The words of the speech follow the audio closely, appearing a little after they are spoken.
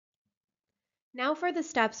Now for the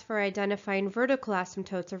steps for identifying vertical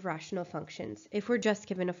asymptotes of rational functions, if we're just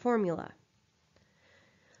given a formula.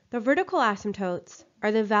 The vertical asymptotes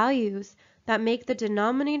are the values that make the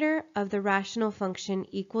denominator of the rational function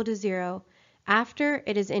equal to 0 after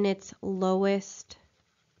it is in its lowest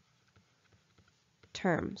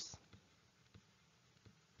terms.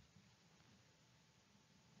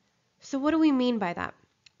 So what do we mean by that?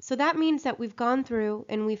 So that means that we've gone through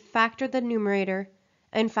and we've factored the numerator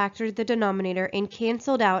and factored the denominator and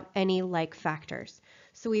canceled out any like factors.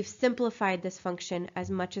 So we've simplified this function as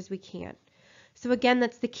much as we can. So again,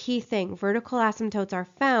 that's the key thing. Vertical asymptotes are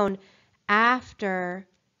found after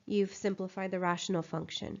you've simplified the rational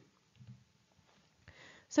function.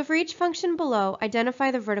 So for each function below,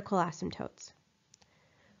 identify the vertical asymptotes.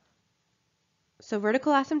 So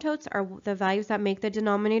vertical asymptotes are the values that make the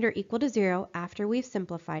denominator equal to 0 after we've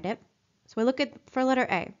simplified it. So I look at, for letter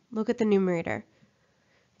A, look at the numerator.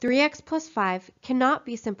 3x plus 5 cannot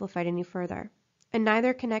be simplified any further, and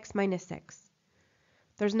neither can x minus 6.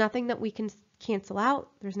 There's nothing that we can cancel out.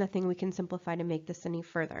 There's nothing we can simplify to make this any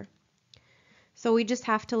further. So we just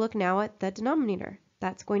have to look now at the denominator.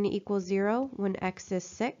 That's going to equal 0 when x is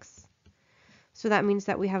 6. So that means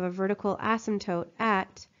that we have a vertical asymptote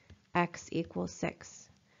at x equals 6.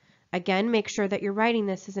 Again, make sure that you're writing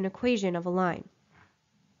this as an equation of a line.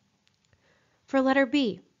 For letter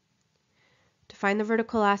B, to find the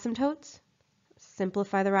vertical asymptotes,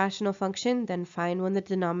 simplify the rational function, then find when the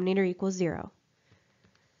denominator equals 0.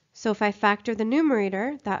 So if I factor the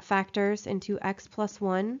numerator, that factors into x plus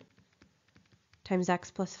 1 times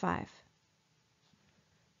x plus 5.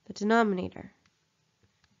 The denominator.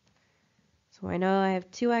 So I know I have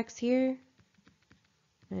 2x here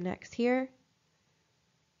and x here.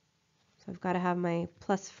 So I've got to have my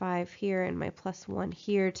plus 5 here and my plus 1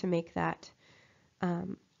 here to make that,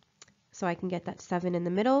 so I can get that 7 in the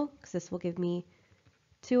middle, because this will give me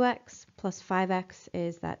 2x plus 5x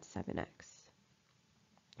is that 7x.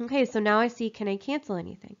 Okay, so now I see, can I cancel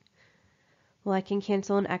anything? Well, I can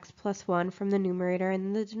cancel an x plus 1 from the numerator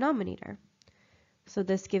and the denominator. So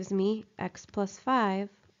this gives me x plus 5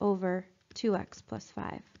 over 2x plus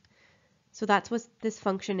 5. So that's what this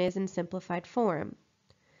function is in simplified form.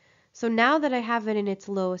 So now that I have it in its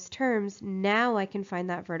lowest terms, now I can find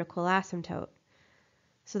that vertical asymptote.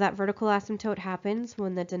 So that vertical asymptote happens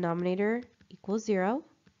when the denominator equals 0.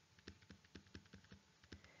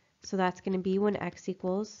 So that's going to be when x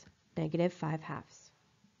equals negative 5/2.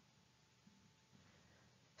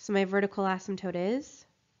 So my vertical asymptote is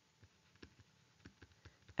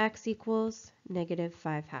x equals negative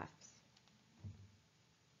 5/2.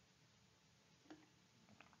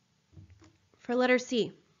 For letter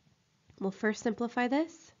C, we'll first simplify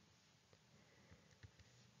this.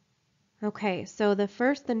 Okay, so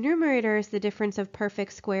the numerator is the difference of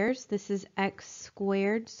perfect squares. This is x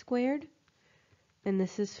squared squared, and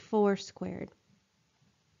this is 4 squared.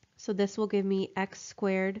 So this will give me x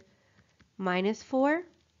squared minus 4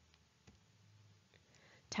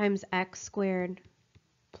 times x squared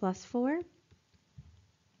plus 4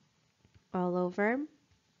 all over.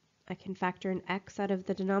 I can factor an x out of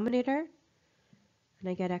the denominator, and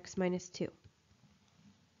I get x minus 2.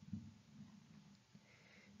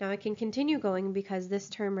 Now I can continue going because this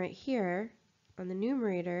term right here on the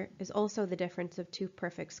numerator is also the difference of two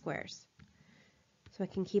perfect squares. So I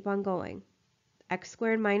can keep on going. X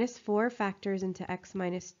squared minus 4 factors into x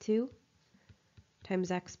minus 2 times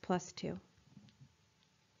x plus 2.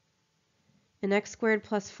 And x squared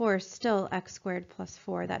plus 4 is still x squared plus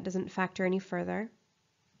 4. That doesn't factor any further.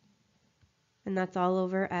 And that's all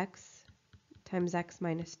over x times x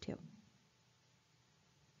minus 2.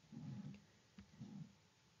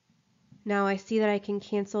 Now I see that I can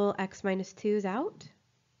cancel x minus 2's out.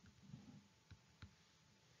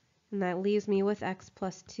 And that leaves me with x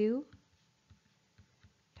plus 2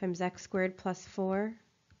 times x squared plus 4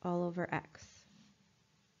 all over x.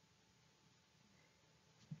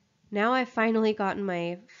 Now I've finally gotten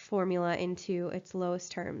my formula into its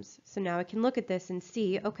lowest terms. So now I can look at this and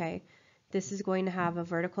see, okay, this is going to have a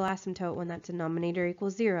vertical asymptote when that denominator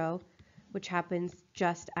equals 0, which happens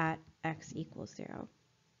just at x equals 0.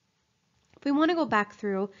 If we want to go back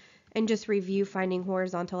through and just review finding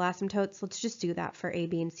horizontal asymptotes, let's just do that for A,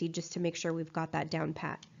 B, and C just to make sure we've got that down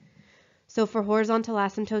pat. So for horizontal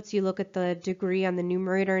asymptotes, you look at the degree on the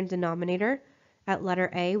numerator and denominator. At letter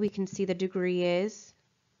A, we can see the degree is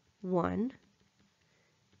 1.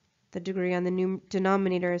 The degree on the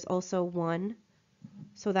denominator is also 1.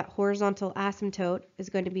 So that horizontal asymptote is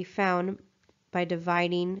going to be found by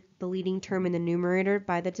dividing the leading term in the numerator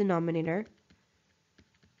by the denominator,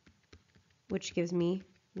 which gives me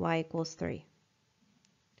y equals 3.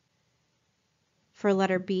 For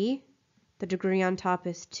letter B, the degree on top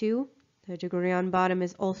is 2. The degree on bottom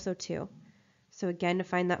is also 2. So again, to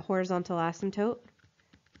find that horizontal asymptote,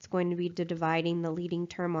 it's going to be dividing the leading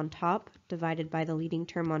term on top divided by the leading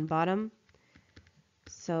term on bottom.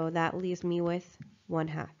 So that leaves me with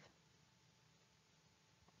 1/2.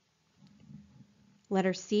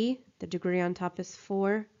 Letter C, the degree on top is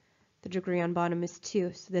 4. The degree on bottom is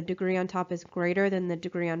 2. So the degree on top is greater than the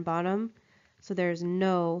degree on bottom. So there's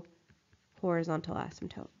no horizontal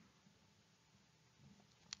asymptote.